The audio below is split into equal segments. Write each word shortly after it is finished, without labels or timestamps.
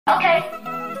Okay.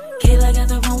 Kayla got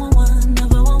the 411, the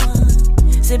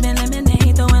 411. Sipping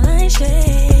lemonade, throwing like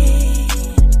shade.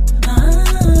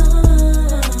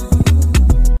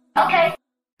 Okay.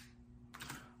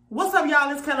 What's up,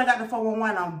 y'all? It's Kayla got the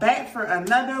 411. I'm back for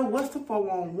another What's the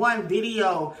 411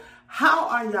 video. How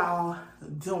are y'all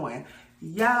doing?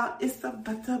 Y'all, it's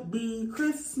about to be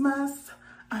Christmas.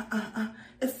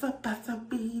 It's about to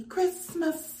be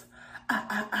Christmas.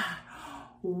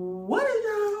 What are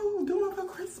y'all doing for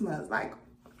Christmas? Like,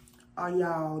 are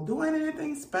y'all doing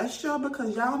anything special?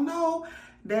 Because y'all know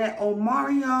that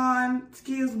Omarion,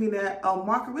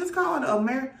 what's called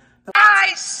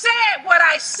I said what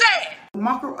I said.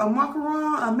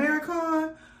 Macaron,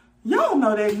 American. Y'all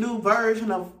know that new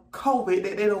version of COVID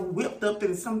that they done whipped up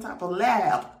in some type of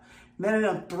lab. Then they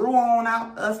done threw on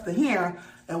out us to here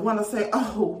and want to say,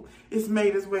 oh, it's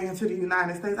made its way into the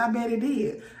United States. I bet it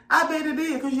did. I bet it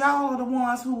did, because y'all are the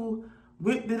ones who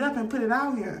whipped it up and put it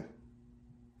out here.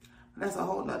 That's a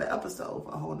whole nother episode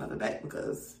for a whole nother day,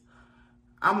 because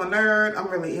I'm a nerd. I'm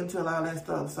really into a lot of that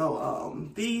stuff.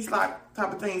 So these type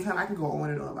of things, I can go on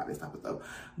and on about this type of stuff.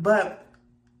 But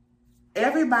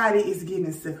everybody is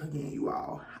getting sick again, you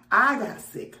all. I got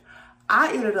sick.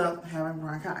 I ended up having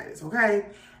bronchitis, okay?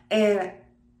 And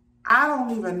I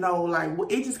don't even know, like,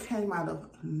 it just came out of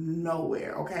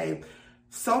nowhere, okay?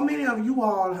 So many of you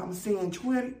all, I'm seeing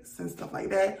tweets and stuff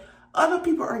like that. Other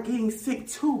people are getting sick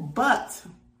too, but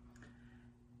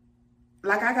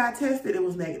like, I got tested, it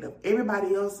was negative.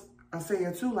 Everybody else are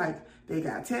saying too, like, they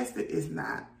got tested, it's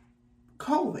not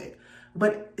COVID.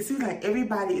 But it seems like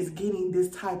everybody is getting this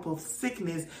type of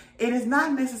sickness. It is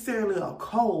not necessarily a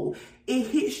cold. It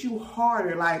hits you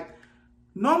harder. Like,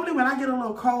 normally when I get a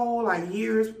little cold, like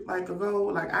years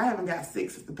ago, like, I haven't got sick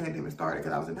since the pandemic started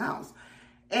because I was in the house.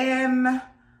 And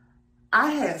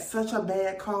I had such a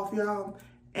bad cough, y'all.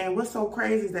 And what's so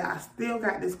crazy is that I still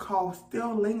got this cough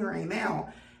still lingering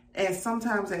now. And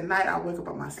sometimes at night I wake up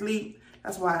out my sleep.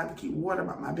 That's why I have to keep water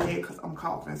by my bed, because I'm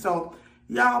coughing. So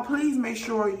y'all, please make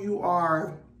sure you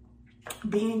are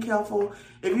being careful.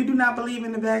 If you do not believe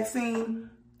in the vaccine,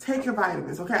 take your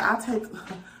vitamins, okay? I take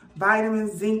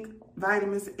vitamins, zinc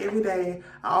vitamins every day.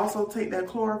 I also take that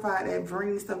chlorophyte, that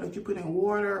green stuff that you put in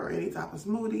water or any type of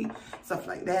smoothie, stuff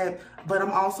like that. But I'm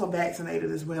also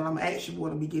vaccinated as well. I'm actually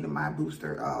going to be getting my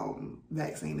booster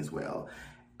vaccine as well.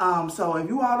 So if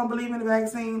you all don't believe in the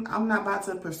vaccine, I'm not about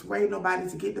to persuade nobody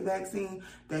to get the vaccine.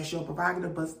 That's your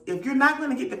prerogative. But if you're not going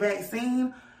to get the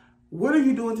vaccine, what are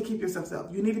you doing to keep yourself safe?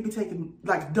 You need to be taking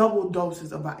like double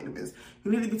doses of vitamins.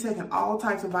 You need to be taking all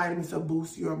types of vitamins to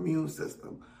boost your immune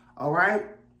system. All right?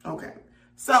 Okay.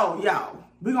 So, y'all,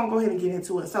 we're going to go ahead and get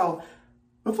into it. So,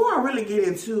 before I really get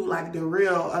into like the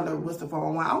real other What's the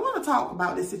 411, I want to talk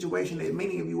about this situation that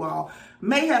many of you all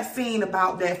may have seen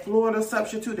about that Florida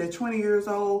substitute, that 20 years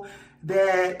old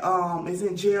that is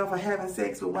in jail for having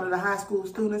sex with one of the high school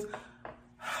students.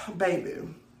 Baby,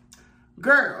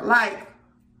 girl,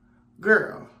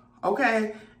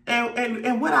 okay?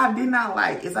 And what I did not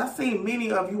like is I seen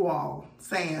many of you all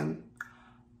saying,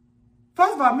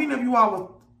 first of all, many of you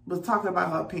all was talking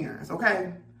about her appearance,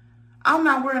 okay? I'm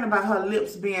not worrying about her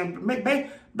lips being,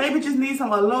 baby just needs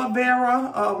some aloe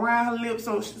vera around her lips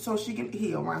so she can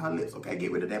heal around her lips, okay?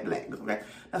 Get rid of that blackness, okay?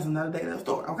 That's another day of the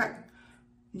story, okay?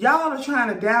 Y'all are trying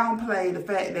to downplay the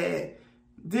fact that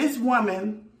this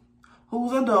woman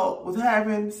who's adult was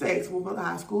having sex with a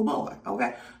high school boy,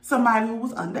 okay? Somebody who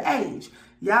was underage.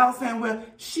 Y'all saying, well,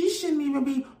 she shouldn't even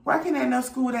be working at no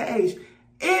school that age.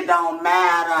 It don't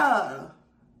matter.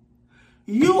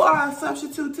 You are a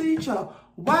substitute teacher.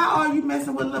 Why are you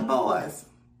messing with little boys?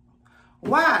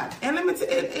 Why? And I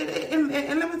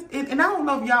don't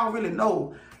know if y'all really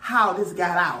know how this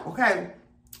got out, okay?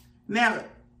 Now,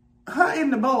 her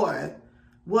and the boy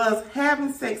was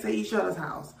having sex at each other's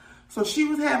house. So she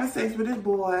was having sex with this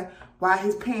boy while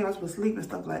his parents were sleeping,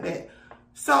 stuff like that.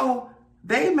 So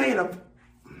they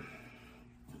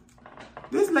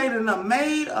this lady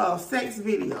made a sex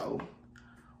video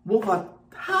with a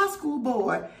high school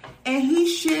boy, and he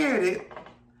shared it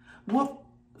with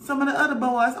some of the other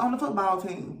boys on the football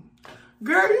team.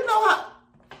 Girl, you know how,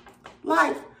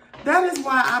 like, that is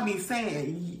why I be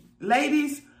saying,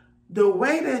 ladies, the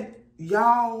way that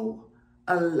y'all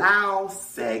allow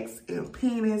sex and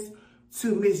penis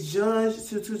to misjudge,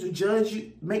 to judge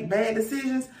you, make bad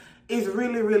decisions, is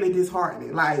really, really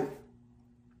disheartening. Like,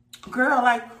 girl,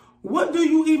 like, what do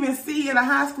you even see in a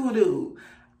high school dude?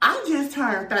 I just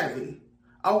turned 30,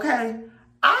 okay?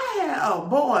 I had a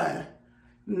boy,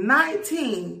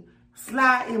 19,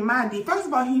 slide in my D. First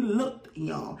of all, he looked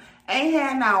young. Ain't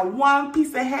had not one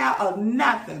piece of hair or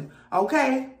nothing,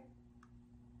 okay?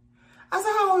 I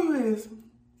said, how old you is?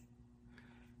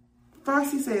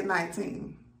 First he said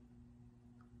 19,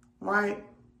 right?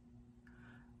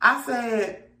 I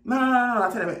said, no,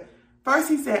 I'll tell you that. First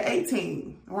he said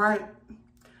 18, right?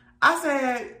 I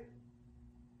said,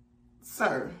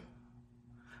 sir,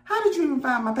 how did you even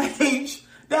find my page?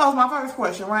 That was my first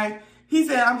question, right? He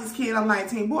said, I'm just kidding, I'm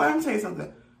 19. Boy, let me tell you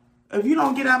something. If you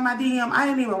don't get out my DM, I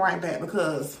ain't even write back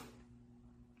because,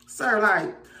 sir,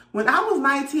 like, when I was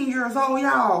 19 years old,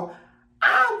 y'all,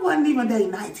 I wasn't even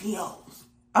dating 19-year-olds,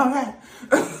 okay?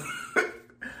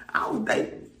 I was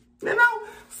dating, you know?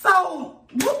 So,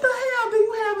 what the hell do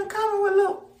you have in common with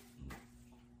little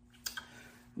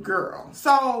girl?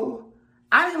 So,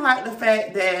 I didn't like the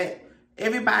fact that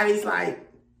everybody's like,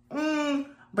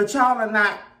 but y'all are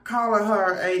not calling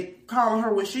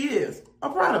her what she is, a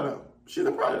predator. She's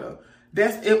a predator.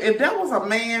 That's if that was a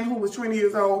man who was 20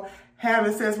 years old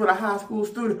having sex with a high school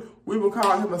student, we would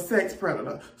call him a sex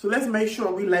predator. So let's make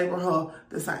sure we label her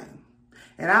the same.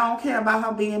 And I don't care about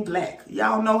her being black.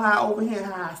 Y'all know how over here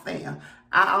how I stand.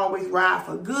 I always ride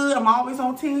for good. I'm always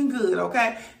on team good,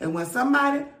 okay? And when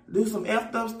somebody do some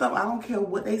effed up stuff, I don't care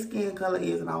what their skin color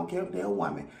is, and I don't care if they're a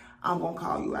woman, I'm gonna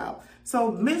call you out.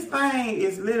 So Miss Thing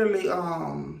is literally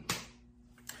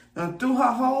threw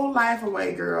her whole life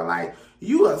away, girl. Like,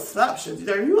 you a substance.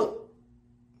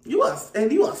 You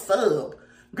a sub.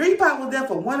 Girl, you probably was there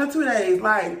for 1 or 2 days.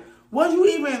 Like, was you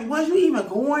even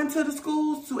going to the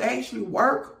schools to actually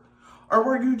work? Or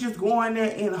were you just going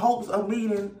there in hopes of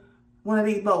meeting one of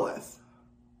these boys?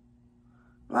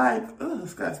 Like, ugh,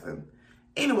 disgusting.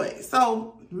 Anyway,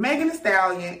 so Megan Thee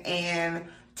Stallion and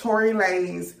Tory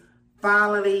Lanez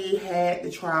finally had the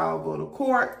trial go to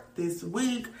court this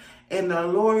week, and the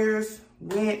lawyers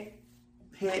went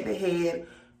head to head,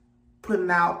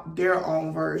 putting out their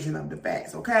own version of the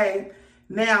facts, okay?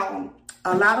 Now,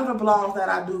 a lot of the blogs that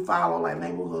I do follow, like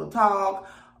Neighborhood Talk,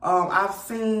 I've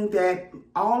seen that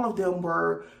all of them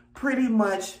were pretty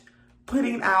much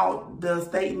putting out the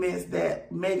statements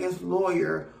that Megan's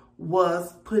lawyer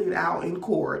was putting out in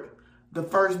court the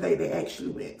first day they actually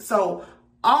went. So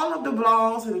all of the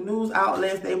blogs and the news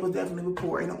outlets, they was definitely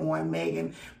reporting on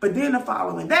Megan. But then the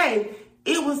following day,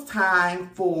 it was time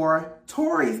for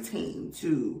Tory's team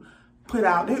to put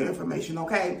out their information,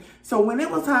 okay? So when it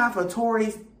was time for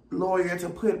Tory's lawyer to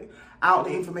put out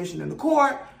the information in the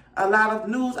court, a lot of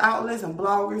news outlets and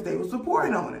bloggers, they was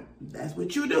reporting on it. That's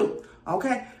what you do,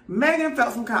 okay? Megan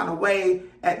felt some kind of way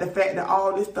at the fact that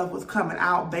all this stuff was coming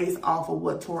out based off of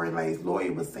what Tory Lanez's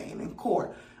lawyer was saying in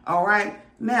court, all right?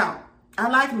 Now, I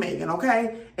like Megan,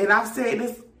 okay? And I've said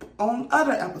this on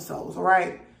other episodes, all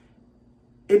right?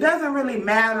 It doesn't really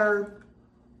matter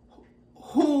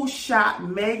who shot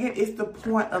Megan. It's the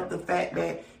point of the fact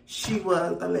that she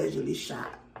was allegedly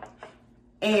shot.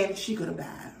 And she could have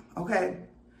died, okay?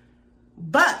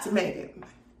 But, Megan,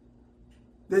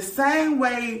 the same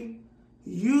way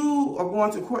you are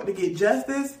going to court to get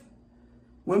justice,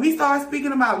 when we start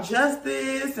speaking about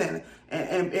justice and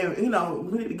you know,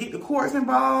 we need to get the courts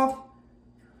involved,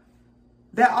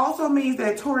 that also means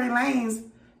that Tory Lanez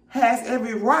has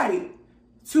every right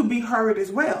to be heard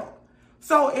as well.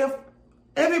 So if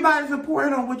everybody's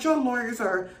reporting on what your lawyers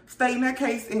are stating their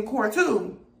case in court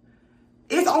too,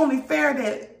 it's only fair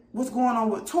that what's going on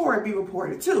with Tory be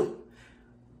reported too.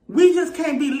 We just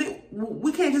can't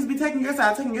we can't just be taking your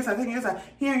side, hearing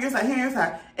your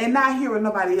side, and not hearing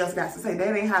nobody else got to say.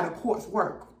 That ain't how the courts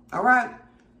work, all right?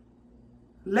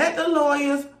 Let the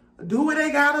lawyers do what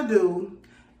they gotta do,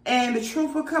 and the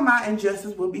truth will come out and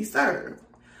justice will be served.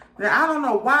 Now, I don't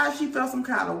know why she felt some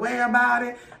kind of way about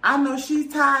it. I know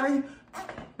she's tired.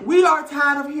 We are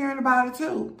tired of hearing about it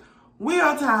too.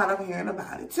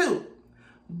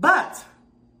 But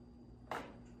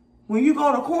when you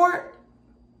go to court,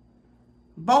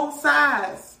 both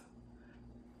sides'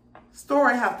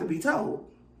 story have to be told.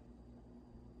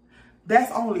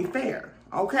 That's only fair,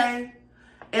 okay?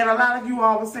 And a lot of you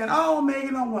all were saying, "Oh,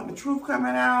 Megan don't want the truth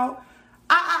coming out."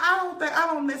 I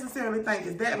don't necessarily think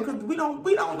it's that, because we don't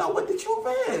know what the truth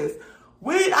is.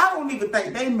 I don't even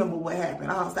think they remember what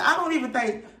happened. Honestly, I don't even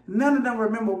think none of them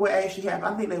remember what actually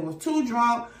happened. I think they was too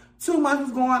drunk. Too much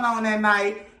was going on that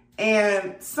night,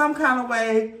 and some kind of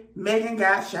way Megan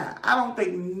got shot. I don't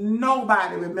think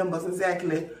nobody remembers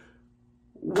exactly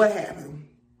what happened.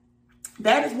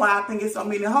 That is why I think it's so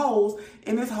many holes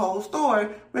in this whole story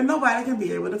where nobody can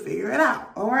be able to figure it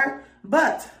out. All right,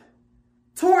 but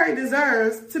Tory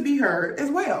deserves to be heard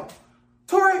as well.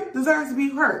 Tory deserves to be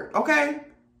heard, okay?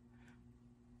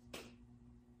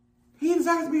 He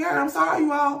deserves to be heard. I'm sorry,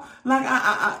 you all.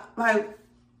 Like,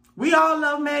 we all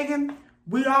love Megan.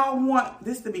 We all want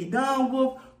this to be done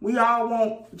with. We all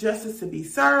want justice to be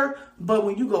served. But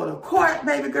when you go to court,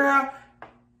 baby girl,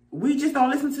 we just don't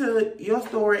listen to your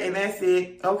story and that's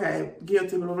it. Okay,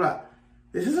 guilty, blah, blah, blah.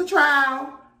 This is a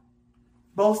trial.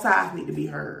 Both sides need to be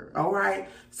heard, all right?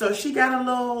 So she got a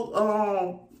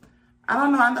little, I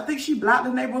don't know, I think she blocked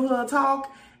the neighborhood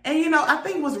talk. And, you know, I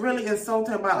think what's really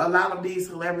insulting about a lot of these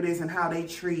celebrities and how they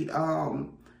treat, you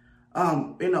know,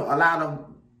 a lot of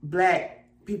black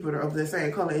people of the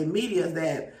same color in media is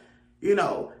that, you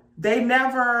know, they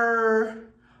never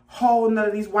hold none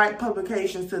of these white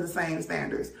publications to the same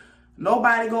standards.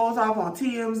 Nobody goes off on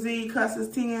TMZ, cusses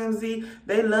TMZ.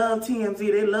 They love TMZ.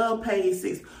 They love Page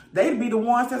Six. They be the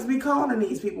ones that's be calling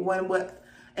these people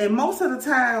and most of the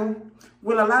time,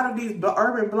 when a lot of these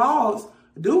urban blogs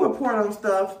do report on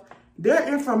stuff, their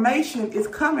information is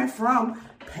coming from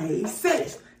Page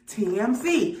Six,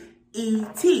 TMZ,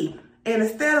 ET. And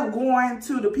instead of going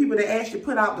to the people that actually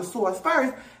put out the source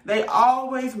first, they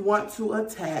always want to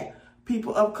attack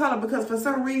people of color because for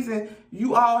some reason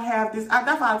you all have this.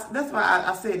 That's why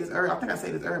I said this earlier. I think I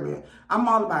said this earlier. I'm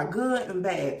all about good and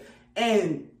bad.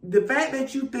 And the fact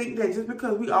that you think that just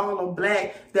because we all are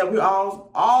black, that we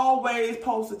all always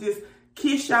supposed to just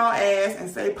kiss y'all ass and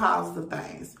say positive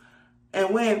things.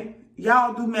 And when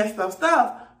y'all do messed up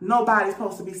stuff, nobody's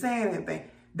supposed to be saying anything.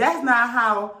 That's not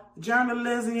how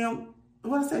journalism,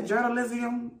 what I said,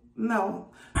 journalism? No.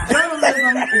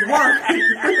 Journalism works.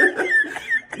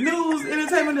 News,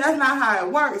 entertainment, that's not how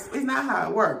it works. It's not how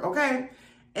it works, okay?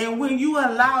 And when you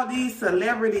allow these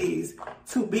celebrities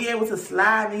to be able to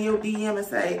slide in your DM and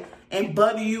say, and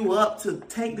butter you up to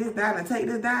take this down and take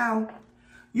this down,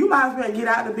 you might as well get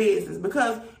out of the business.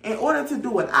 Because in order to do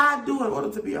what I do, in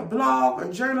order to be a blog,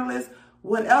 a journalist,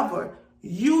 whatever,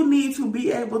 you need to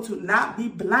be able to not be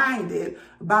blinded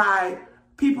by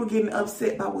people getting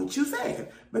upset by what you said.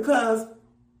 Because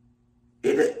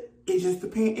it just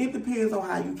depends. It depends on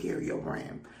how you carry your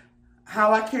brand.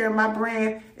 How I carry my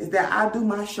brand is that I do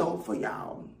my show for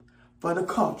y'all, for the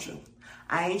culture.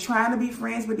 I ain't trying to be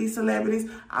friends with these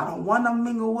celebrities. I don't want to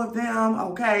mingle with them,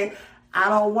 okay? I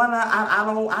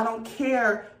don't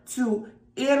care to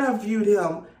interview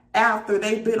them after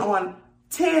they've been on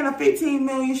 10 or 15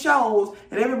 million shows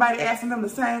and everybody asking them the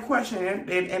same question and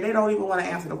they don't even want to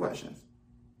answer the questions.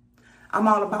 I'm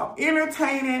all about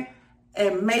entertaining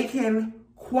and making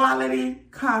quality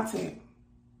content.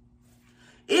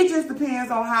 It just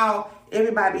depends on how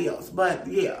everybody else. But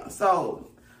yeah,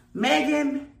 so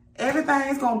Megan,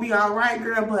 everything's going to be all right,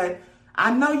 girl. But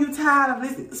I know you're tired of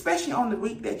listening, especially on the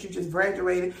week that you just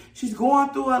graduated. She's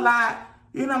going through a lot.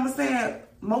 You know what I'm saying?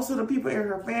 Most of the people in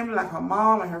her family, like her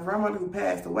mom and her grandmother who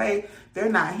passed away, they're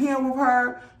not here with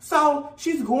her. So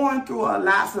she's going through a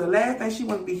lot. So the last thing she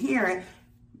want to be hearing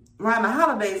around the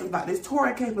holidays is about this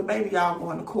Tory case, but baby, y'all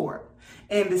going to court.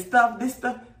 And this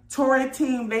stuff, Tory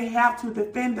team, they have to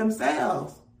defend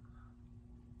themselves.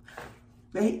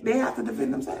 They have to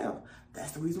defend themselves.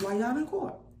 That's the reason why y'all in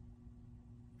court.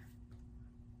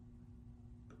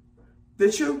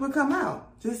 The truth will come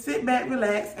out. Just sit back,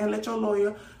 relax, and let your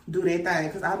lawyer do their thing.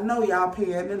 Because I know y'all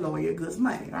paying the lawyer good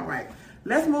money. All right.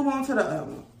 Let's move on to the other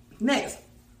one. Next.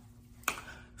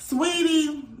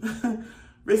 Sweetie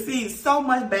received so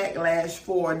much backlash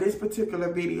for this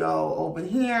particular video over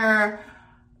here.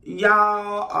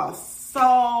 Y'all are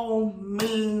so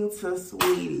mean to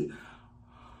Sweetie.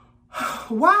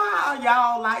 Why are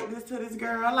y'all like this to this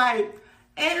girl? Like,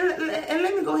 and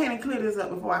let me go ahead and clear this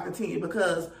up before I continue,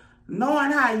 because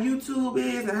knowing how YouTube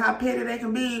is and how petty they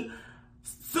can be,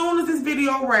 soon as this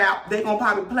video wraps, they're going to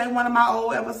probably play one of my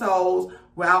old episodes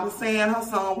where I was saying her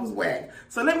song was whack.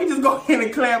 So let me just go ahead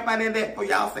and clarify that for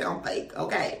y'all say I'm fake,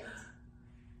 okay?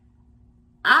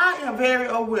 I am very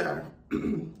aware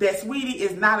that Sweetie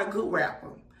is not a good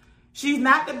rapper. She's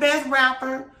not the best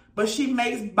rapper, but she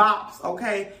makes bops,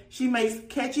 okay? She makes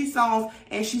catchy songs,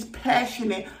 and she's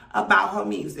passionate about her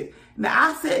music. Now,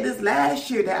 I said this last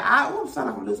year that I'm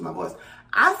sorry if I'm losing my voice.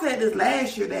 I said this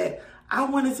last year that I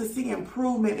wanted to see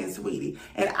improvement in Sweetie,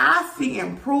 and I see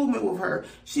improvement with her.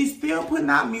 She's still putting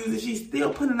out music. She's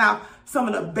still putting out some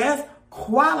of the best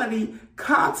quality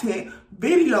content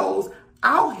videos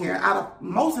out here out of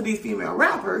most of these female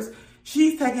rappers.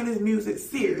 She's taking this music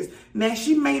serious. Now,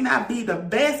 she may not be the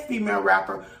best female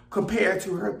rapper compared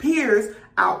to her peers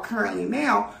out currently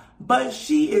now, but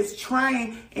she is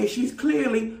trying, and she's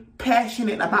clearly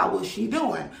passionate about what she's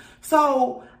doing.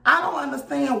 So I don't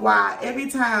understand why every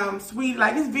time Sweetie,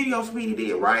 like this video Sweetie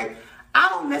did, right? I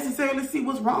don't necessarily see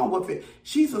what's wrong with it.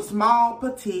 She's a small,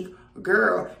 petite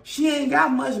girl. She ain't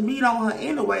got much meat on her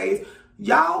anyways.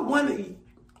 Y'all wanted,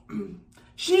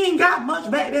 she ain't got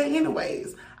much back there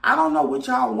anyways. I don't know what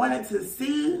y'all wanted to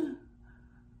see,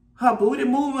 her booty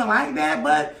moving like that,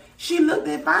 but She looked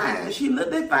it fine. She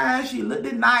looked it fine. She looked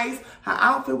it nice. Her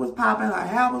outfit was popping. Her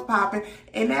hair was popping.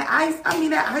 And that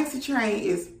icy chain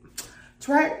is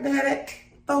twerk that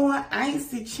throwing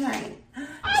icy chain.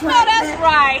 I know that's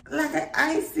right. Like an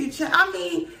icy chain. I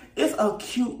mean, it's a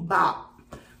cute bop.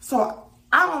 So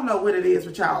I don't know what it is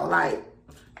with y'all. Like,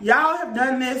 y'all have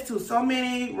done this to so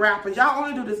many rappers. Y'all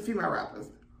only do this to female rappers.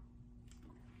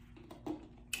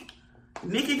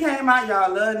 Nicki came out,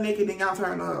 y'all love Nicki, then y'all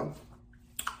turn to her.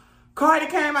 Cardi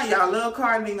came out, y'all love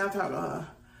Cardi, then y'all turn to her.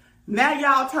 Now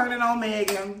y'all turning on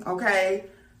Megan, okay?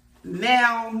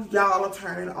 Now y'all are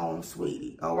turning on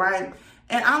Sweetie, all right?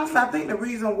 And honestly, I think the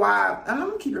reason why, and let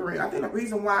me keep it real, I think the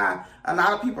reason why a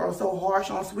lot of people are so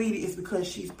harsh on Sweetie is because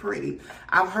she's pretty.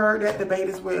 I've heard that debate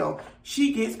as well.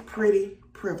 She gets pretty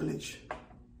privilege.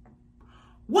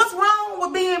 What's wrong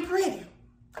with being pretty?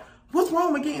 What's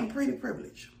wrong with getting pretty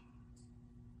privilege?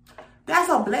 That's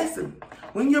a blessing.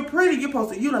 When you're pretty, you're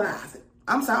supposed to utilize it.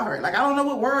 I'm sorry. Like, I don't know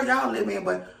what world y'all live in,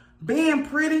 but being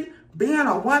pretty, being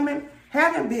a woman,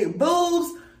 having big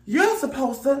boobs, you're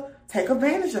supposed to take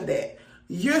advantage of that.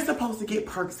 You're supposed to get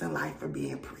perks in life for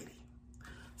being pretty.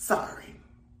 Sorry.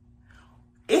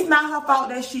 It's not her fault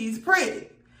that she's pretty.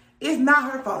 It's not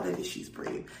her fault that she's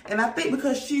pretty. And I think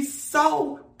because she's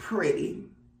so pretty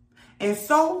and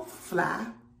so fly,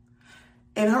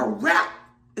 and her rap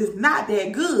is not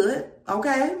that good,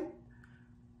 okay?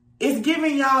 It's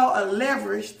giving y'all a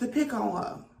leverage to pick on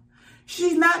her.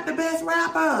 She's not the best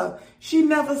rapper. She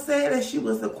never said that she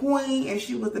was the queen and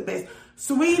she was the best.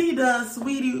 Sweetie does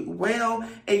Sweetie well,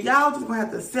 and y'all just gonna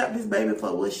have to accept this baby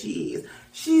for what she is.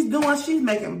 She's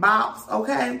making bops,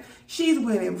 okay? She's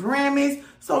winning Grammys.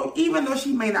 So even though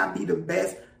she may not be the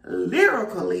best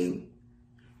lyrically,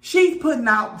 she's putting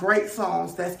out great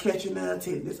songs that's catching the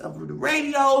attendance of the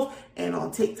radios and on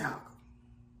TikTok.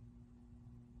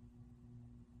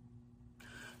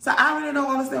 So I really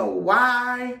don't understand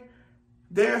why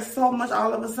there's so much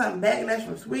all of a sudden backlash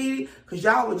from Sweetie, because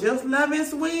y'all were just loving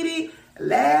Sweetie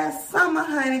last summer,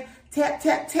 honey. Tap,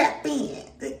 tap, tap in.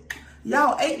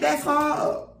 Y'all ate that song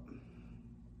up.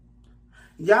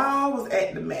 Y'all was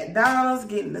at the McDonald's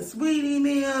getting the Sweetie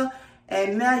meal,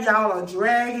 and now y'all are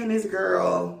dragging this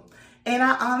girl. And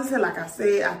I honestly, like I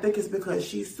said, I think it's because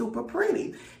she's super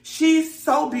pretty. She's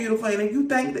so beautiful. And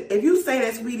if you say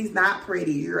that Sweetie's not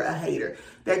pretty, you're a hater.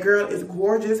 That girl is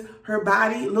gorgeous. Her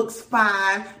body looks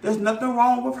fine. There's nothing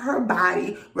wrong with her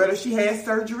body, whether she has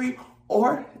surgery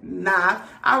or not.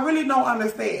 I really don't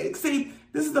understand. See,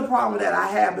 this is the problem that I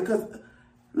have, because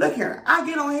look here, I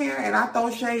get on here and I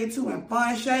throw shade too, and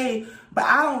fun shade, but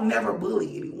I don't never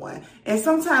bully anyone. And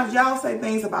sometimes y'all say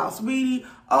things about Sweetie,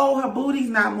 oh, her booty's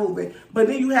not moving. But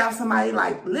then you have somebody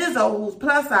like Lizzo, who's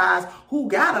plus size, who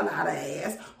got a lot of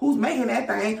ass, who's making that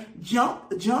thing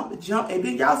jump, jump, jump. And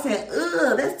then y'all saying,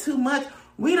 ugh, that's too much.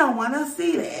 We don't want to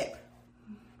see that.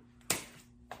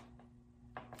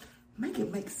 Make it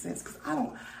make sense, because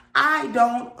I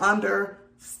don't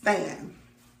understand.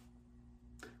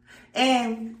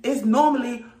 And it's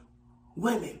normally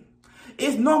women.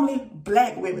 It's normally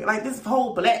black women. Like this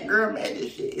whole black girl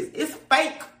magic shit. It's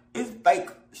fake. It's fake.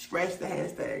 Scratch the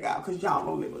hashtag out, because y'all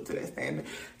don't live up to that standard.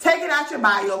 Take it out your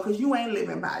bio, because you ain't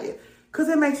living by it. Because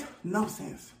it makes no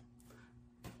sense.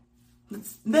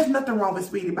 There's nothing wrong with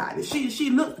Sweetie body. She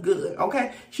looked good,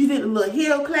 okay? She did a little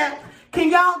heel clap.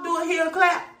 Can y'all do a heel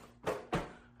clap?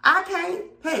 I can't.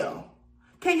 Hell.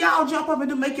 Can y'all jump up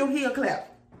and make your heel clap?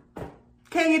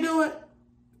 Can you do it?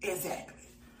 Exactly.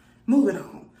 Moving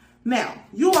on. Now,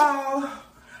 you all,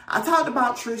 I talked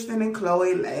about Tristan and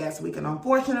Chloe last week, and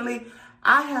unfortunately,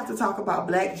 I have to talk about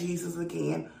Black Jesus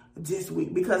again this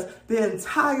week, because the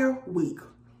entire week,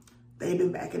 they've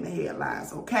been back in the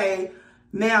headlines, okay?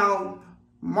 Now,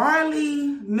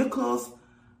 Marley Nichols,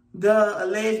 the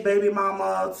alleged baby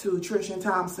mama to Tristan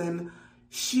Thompson,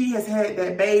 she has had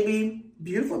that baby,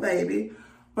 beautiful baby,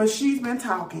 but she's been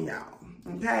talking, y'all,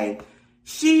 okay?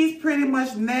 She's pretty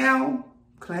much now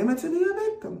claiming to be a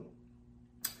victim.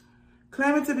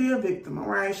 Claiming to be a victim, all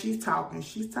right? She's talking.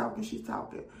 She's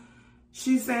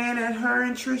saying that her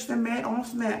and Tristan met on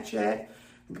Snapchat.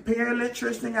 Apparently,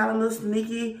 Tristan got a little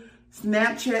sneaky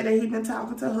Snapchat that he been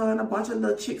talking to her and a bunch of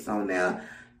little chicks on there.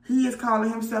 He is calling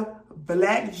himself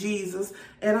Black Jesus,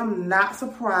 and I'm not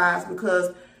surprised,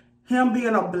 because him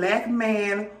being a black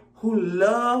man who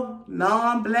love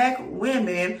non-black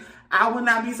women, I would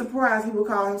not be surprised he would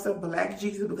call himself Black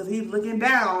Jesus, because he's looking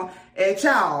down at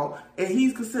y'all and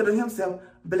he's considered himself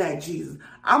Black Jesus.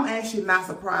 I'm actually not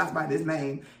surprised by this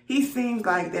name. He seems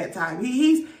like that type.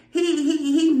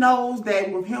 He knows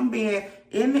that with him being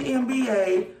in the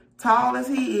NBA, tall as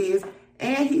he is,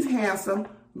 and he's handsome,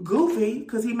 goofy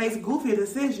because he makes goofy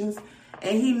decisions,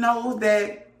 and he knows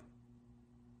that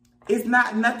it's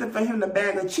not nothing for him to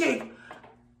bag a chick.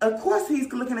 Of course,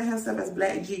 he's looking at himself as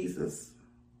Black Jesus.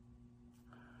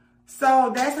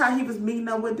 So that's how he was meeting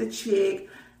up with the chick.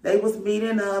 They was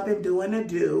meeting up and doing a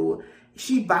do.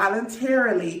 She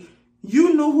voluntarily,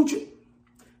 you knew who.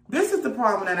 This is the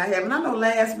problem that I have. And I know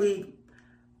last week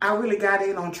I really got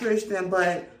in on Tristan,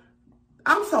 but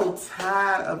I'm so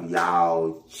tired of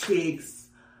y'all chicks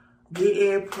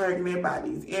getting pregnant by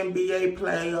these NBA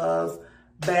players,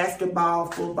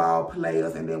 basketball, football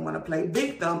players, and then want to play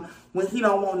victim when he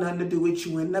don't want nothing to do with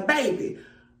you and the baby.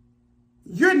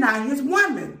 You're not his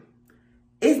woman.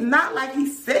 It's not like he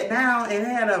sat down and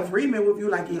had an agreement with you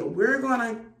like, yeah, we're going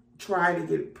to try to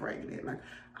get pregnant. Like,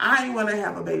 I ain't want to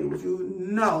have a baby with you.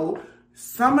 No,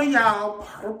 some of y'all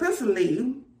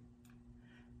purposely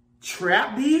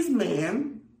trap these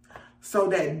men so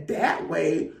that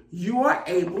way you are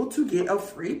able to get a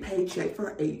free paycheck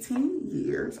for 18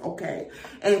 years, okay?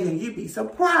 And then you'd be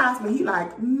surprised when he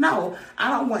like, no, I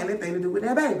don't want anything to do with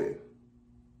that baby.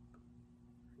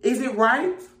 Is it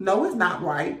right? No, it's not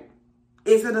right.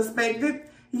 Is it expected?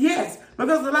 Yes,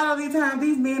 because a lot of these times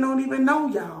these men don't even know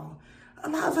y'all. A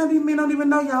lot of times these men don't even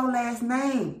know y'all last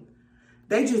name.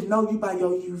 They just know you by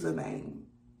your username.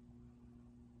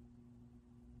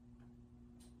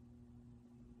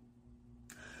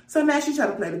 So now she try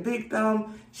to play the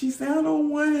victim. She said, I don't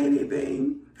want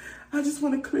anything. I just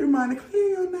want to clear mine and clear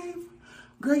your name.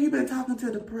 Girl, you been talking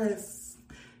to the press.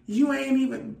 You ain't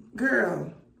even,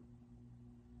 girl.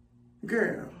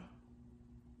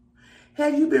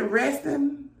 Have you been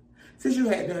resting since you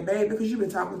had that baby? Because you've been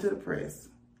talking to the press.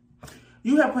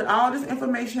 You have put all this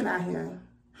information out here.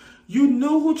 You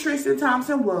knew who Tristan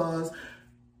Thompson was.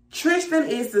 Tristan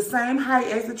is the same height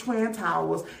as the Twin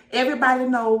Towers. Everybody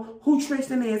know who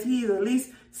Tristan is. He is at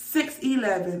least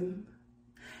 6'11".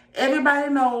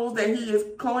 Everybody knows that he is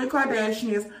Khloe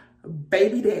Kardashian's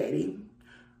baby daddy.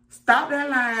 Stop that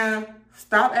lying.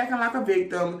 Stop acting like a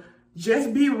victim.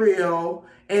 Just be real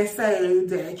and say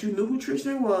that you knew who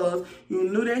Tristan was. You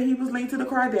knew that he was linked to the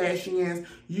Kardashians.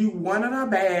 You wanted a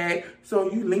bag,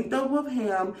 so you linked up with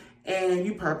him, and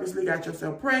you purposely got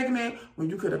yourself pregnant when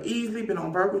you could have easily been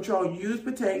on birth control, used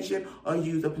protection, or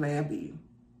used a plan B.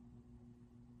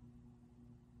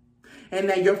 And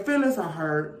now your feelings are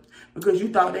hurt because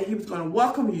you thought that he was going to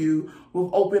welcome you with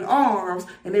open arms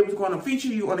and they was going to feature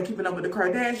you on the Keeping Up with the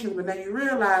Kardashians, but now you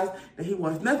realize that he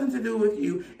wants nothing to do with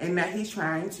you and now he's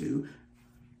trying to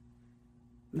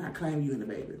not claim you and the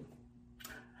baby.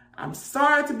 I'm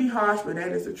sorry to be harsh, but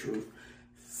that is the truth.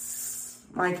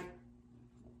 Like,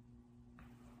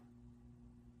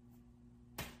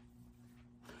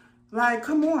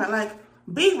 come on, like,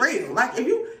 be real. Like, if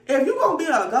you gonna be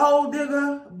a gold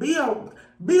digger, be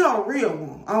a real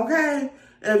one, okay?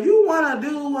 If you wanna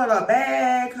do with a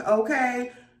bag,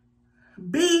 okay,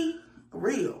 be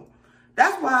real.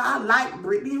 That's why I like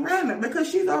Brittany Renner, because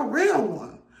she's a real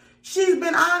one. She's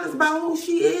been honest about who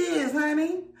she is,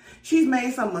 honey. She's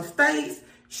made some mistakes.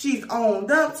 She's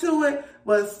owned up to it.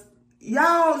 But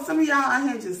y'all, some of y'all out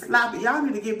here just sloppy. Y'all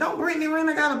need to don't Brittany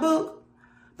Renner got a book?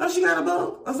 Don't she got a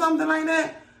book or something like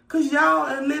that? Because y'all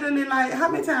are literally like, how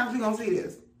many times we gonna see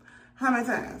this? How many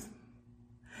times?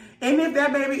 And if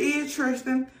that baby is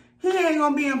Tristan, he ain't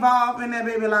gonna be involved in that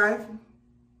baby life.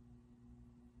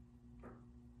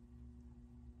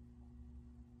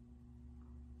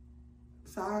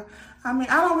 Sorry. I mean,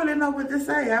 I don't really know what to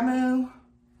say. I mean,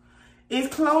 is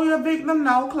Khloe a victim?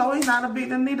 No, Khloe's not a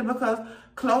victim neither, because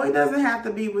Khloe doesn't have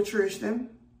to be with Tristan.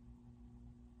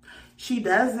 She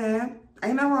doesn't.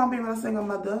 Ain't nothing wrong being a single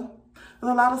mother.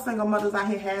 There's a lot of single mothers out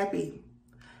here happy.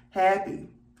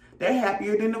 They're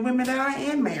happier than the women that are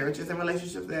in marriages and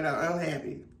relationships that are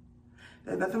unhappy.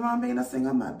 There's nothing wrong being a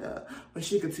single mother. But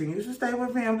she continues to stay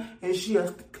with him and she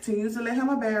continues to let him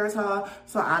embarrass her.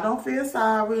 So I don't feel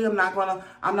sorry. I'm not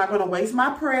gonna waste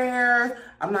my prayers.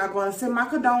 I'm not gonna send my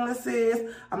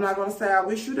condolences. I'm not gonna say I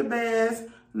wish you the best.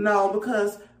 No,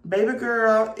 because baby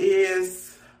girl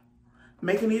is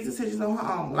making these decisions on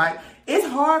her own. Like, it's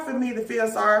hard for me to feel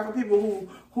sorry for people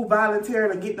who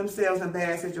voluntarily get themselves in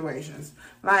bad situations.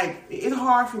 Like, it's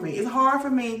hard for me. It's hard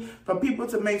for me for people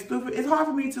to make stupid. It's hard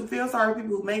for me to feel sorry for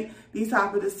people who make these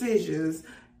type of decisions.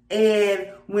 And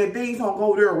when things don't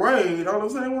go their way, all of a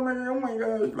sudden, like, oh my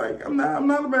gosh, like, I'm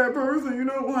not a bad person, you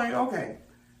know? Like, okay.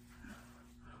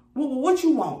 What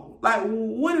you want? Like,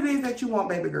 what it is that you want,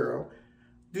 baby girl?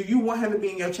 Do you want him to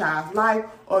be in your child's life,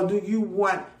 or do you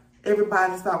want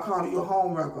everybody to stop calling you a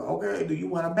homewrecker, okay? Do you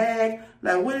want a bag?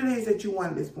 Like, what it is that you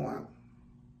want at this point?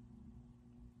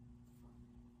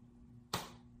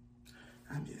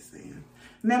 I'm just saying.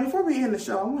 Now, before we end the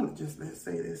show, I want to just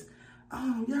say this.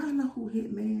 Y'all know who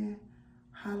Hitman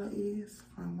Holla is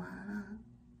from Wide Eye?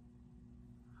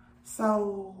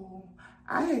 So,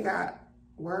 I had got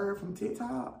word from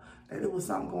TikTok that there was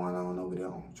something going on over there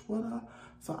on Twitter.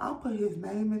 So, I put his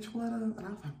name in Twitter, and I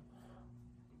was like,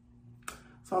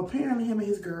 so apparently him and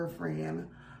his girlfriend,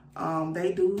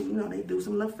 they do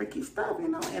some little freaky stuff,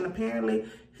 and apparently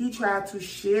he tried to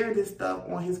share this stuff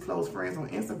on his close friends on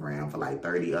Instagram for like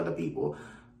 30 other people.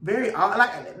 Very odd.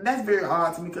 Like, that's very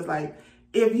odd to me, because like,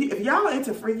 if y'all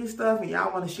into freaky stuff and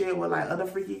y'all want to share it with like other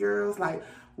freaky girls, like,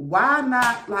 why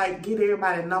not like get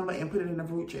everybody's number and put it in the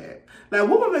group chat? Like,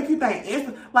 what would make you think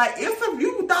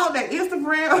you thought that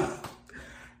Instagram,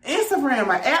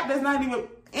 an app that's not even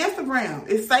Instagram,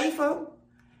 is safer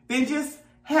than just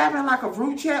having like a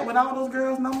group chat with all those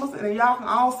girls' numbers, and then y'all can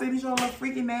all see each other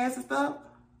freaking nasty stuff?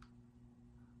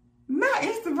 Not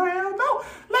Instagram, no.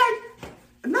 Like,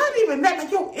 not even that. Like,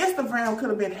 your Instagram could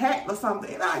have been hacked or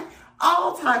something. Like,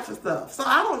 all types of stuff. So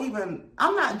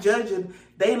I'm not judging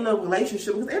their little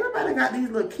relationship, because everybody got these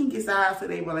little kinky sides to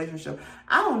their relationship.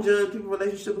 I don't judge people's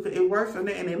relationship because it works for them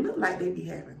and it look like they be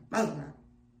having. I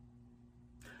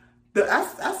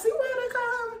see why they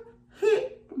call him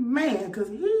Hitman, because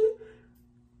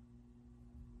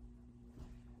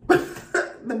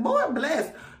the boy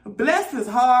bless his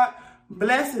heart,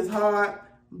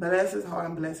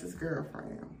 and bless his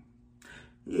girlfriend.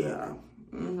 Yeah.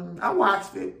 I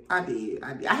watched it. I did.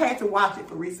 I had to watch it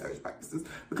for research purposes,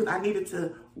 because I needed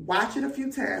to watch it a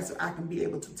few times so I can be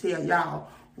able to tell y'all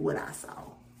what I saw.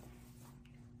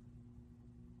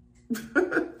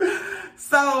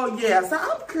 So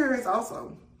I'm curious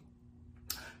also.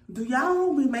 Do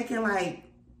y'all be making like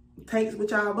takes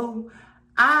with y'all boo?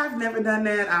 I've never done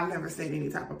that. I've never seen any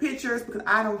type of pictures, because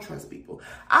I don't trust people.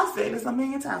 I've said this a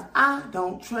million times. I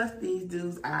don't trust these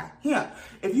dudes out here.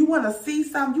 If you want to see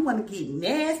something, you want to get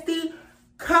nasty,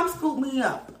 come scoop me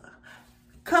up.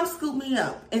 Come scoop me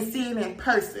up and see it in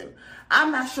person.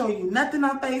 I'm not showing you nothing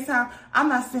on FaceTime. I'm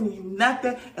not sending you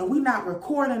nothing, and we not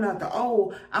recording nothing.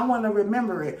 Oh, I want to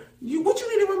remember it. What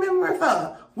you need to remember it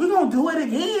for? We're going to do it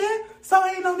again, so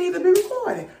ain't no need to be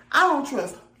recording. I don't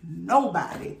trust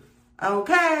nobody.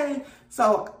 Okay,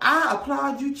 so I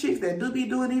applaud you chicks that do be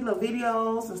doing these little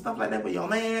videos and stuff like that with your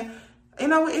man.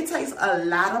 It takes a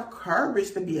lot of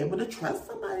courage to be able to trust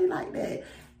somebody like that.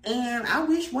 And I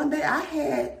wish one day I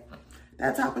had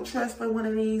that type of trust for one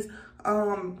of these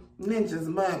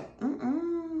ninjas. But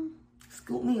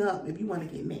scoop me up if you want to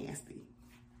get nasty.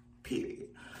 Period.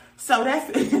 So that's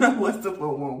it. What's the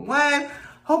 411?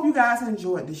 Hope you guys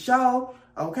enjoyed the show.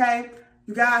 Okay,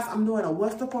 you guys, I'm doing a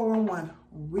What's the 411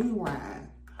 rewind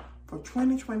for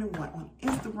 2021 on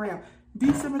Instagram,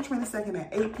 December 22nd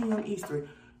at 8 p.m. Eastern.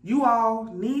 You all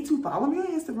need to follow me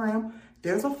on Instagram.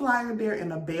 There's a flyer there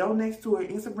and a bell next to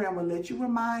it. Instagram will let you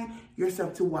remind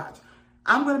yourself to watch.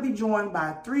 I'm going to be joined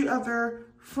by 3 other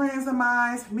friends of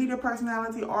mine, media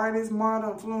personality, artist,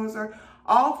 model, influencer.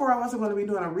 All 4 of us are going to be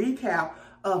doing a recap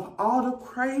of all the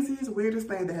craziest, weirdest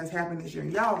things that has happened this year.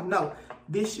 And y'all know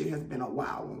this year has been a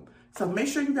wild one. So make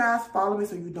sure you guys follow me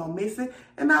so you don't miss it.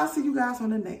 And I'll see you guys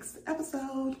on the next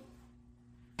episode.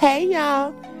 Hey,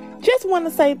 y'all. Just want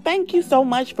to say thank you so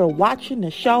much for watching the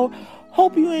show.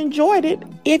 Hope you enjoyed it.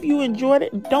 If you enjoyed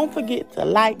it, don't forget to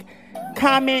like,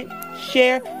 comment,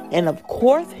 share, and of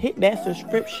course, hit that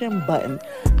subscription button.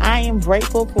 I am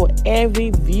grateful for every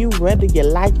view, whether you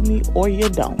like me or you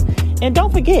don't. And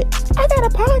don't forget, I got a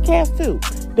podcast too.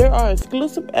 There are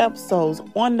exclusive episodes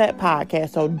on that podcast,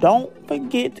 so don't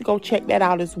forget to go check that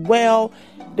out as well.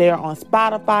 They're on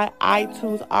Spotify,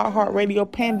 iTunes,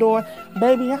 iHeartRadio, Pandora.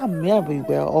 Baby, I'm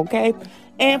everywhere, okay?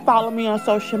 And follow me on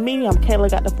social media. I'm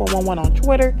Kayla Got the 411 on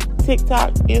Twitter,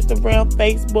 TikTok, Instagram,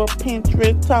 Facebook,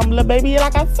 Pinterest, Tumblr. Baby,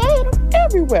 like I said, I'm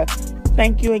everywhere.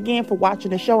 Thank you again for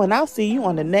watching the show, and I'll see you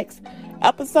on the next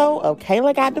episode of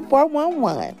Kayla Got the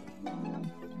 411.